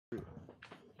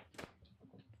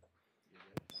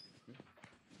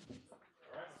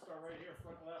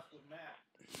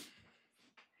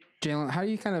Jalen, how do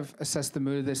you kind of assess the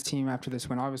mood of this team after this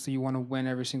win? Obviously, you want to win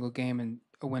every single game, and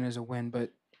a win is a win,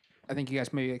 but I think you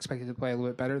guys maybe expected to play a little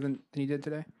bit better than you did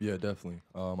today. Yeah, definitely.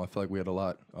 I feel like we had a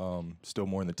lot, still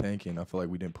more in the tank, and I feel like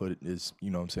we didn't put it as,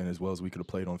 you know what I'm saying, as well as we could have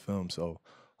played on film. So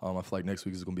I feel like next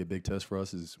week is going to be a big test for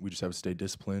us. Is we just have to stay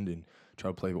disciplined and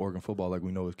try to play Oregon football like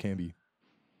we know it can be.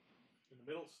 In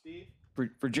the middle, Steve.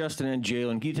 For Justin and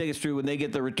Jalen, can you take us through when they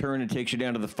get the return, it takes you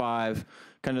down to the 5,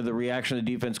 kind of the reaction of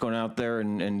the defense going out there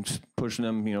and pushing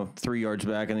them, 3 yards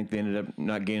back. I think they ended up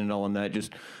not gaining all on that.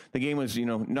 Just the game was,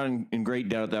 not in great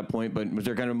doubt at that point, but was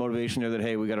there kind of motivation there that,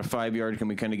 hey, we got a 5 yard, can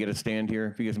we kind of get a stand here?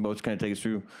 If you guys can both kind of take us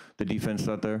through the defense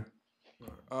out there.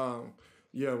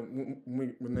 Yeah,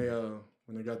 when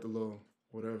they got the little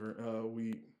whatever,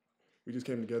 we just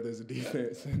came together as a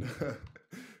defense and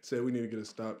said we need to get a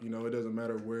stop. It doesn't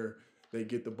matter where they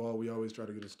get the ball, we always try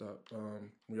to get a stop.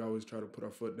 We always try to put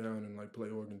our foot down and play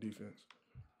Oregon defense.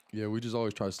 Yeah, we just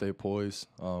always try to stay poised.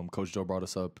 Coach Joe brought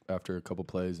us up after a couple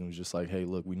plays and was just like, hey,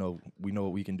 look, we know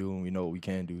what we can do and we know what we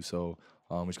can do. So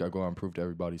we just got to go out and prove to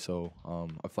everybody. So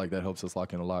I feel like that helps us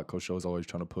lock in a lot. Coach Joe's always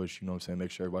trying to push,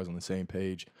 make sure everybody's on the same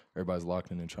page, everybody's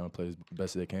locked in and trying to play as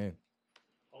best as they can.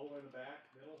 All the way in the back,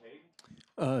 middle,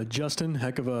 Hayden. Justin,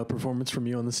 heck of a performance from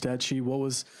you on the stat sheet. What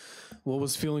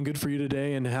was feeling good for you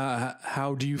today, and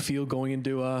how do you feel going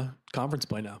into conference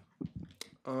play now?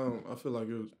 I feel like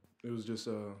it was just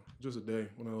a day,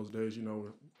 one of those days,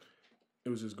 where it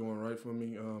was just going right for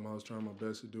me. I was trying my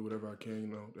best to do whatever I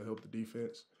can, to help the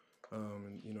defense,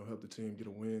 and help the team get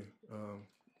a win.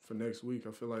 For next week,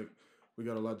 I feel like we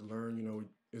got a lot to learn.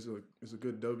 It's a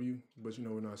good W, but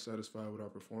we're not satisfied with our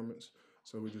performance,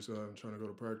 so we're just trying to go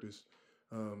to practice,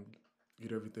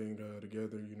 get everything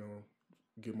together,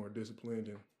 get more disciplined,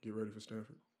 and get ready for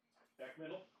Stanford. Back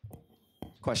middle.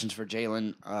 Questions for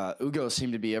Jalen. Ugo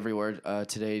seemed to be everywhere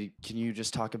today. Can you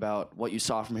just talk about what you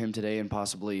saw from him today and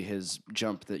possibly his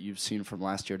jump that you've seen from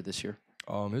last year to this year?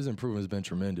 His improvement has been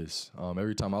tremendous.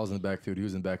 Every time I was in the backfield, he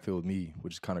was in the backfield with me,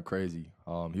 which is kind of crazy.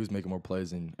 He was making more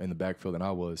plays in the backfield than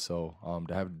I was. So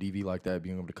to have a DV like that,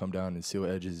 being able to come down and seal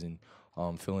edges and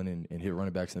fill in and hit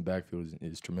running backs in the backfield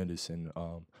is tremendous. And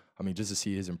just to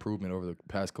see his improvement over the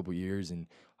past couple of years and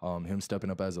him stepping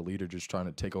up as a leader, just trying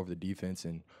to take over the defense,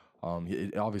 and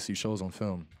it obviously shows on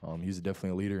film. He's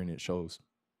definitely a leader, and it shows.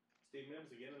 Steve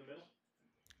Mims again in the middle.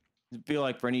 I feel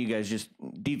like for any of you guys, just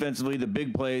defensively, the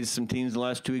big plays, some teams in the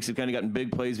last 2 weeks have kind of gotten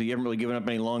big plays, but you haven't really given up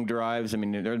any long drives. There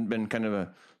hasn't been kind of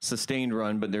a sustained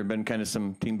run, but there have been kind of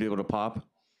some teams able to pop.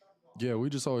 Yeah, we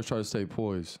just always try to stay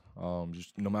poised.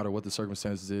 Just no matter what the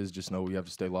circumstances is, just know we have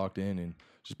to stay locked in and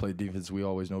just play the defense we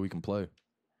always know we can play.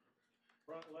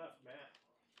 Front left, Matt.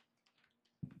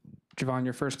 Jevon,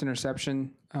 your first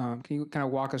interception. Can you kind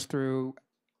of walk us through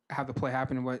how the play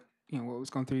happened and what was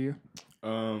going through you?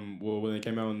 Well, when they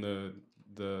came out in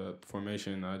the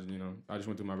formation, I just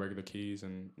went through my regular keys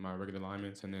and my regular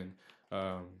alignments, and then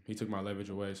he took my leverage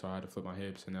away, so I had to flip my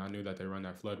hips, and I knew that they run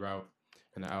that flood route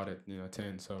and the out at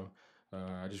 10, so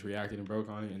I just reacted and broke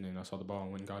on it, and then I saw the ball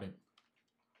and went and got it.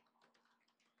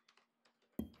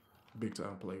 Big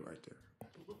time play right there.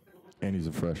 And he's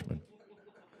a freshman.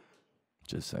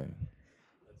 Just saying.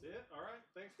 That's it. All right.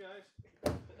 Thanks, guys.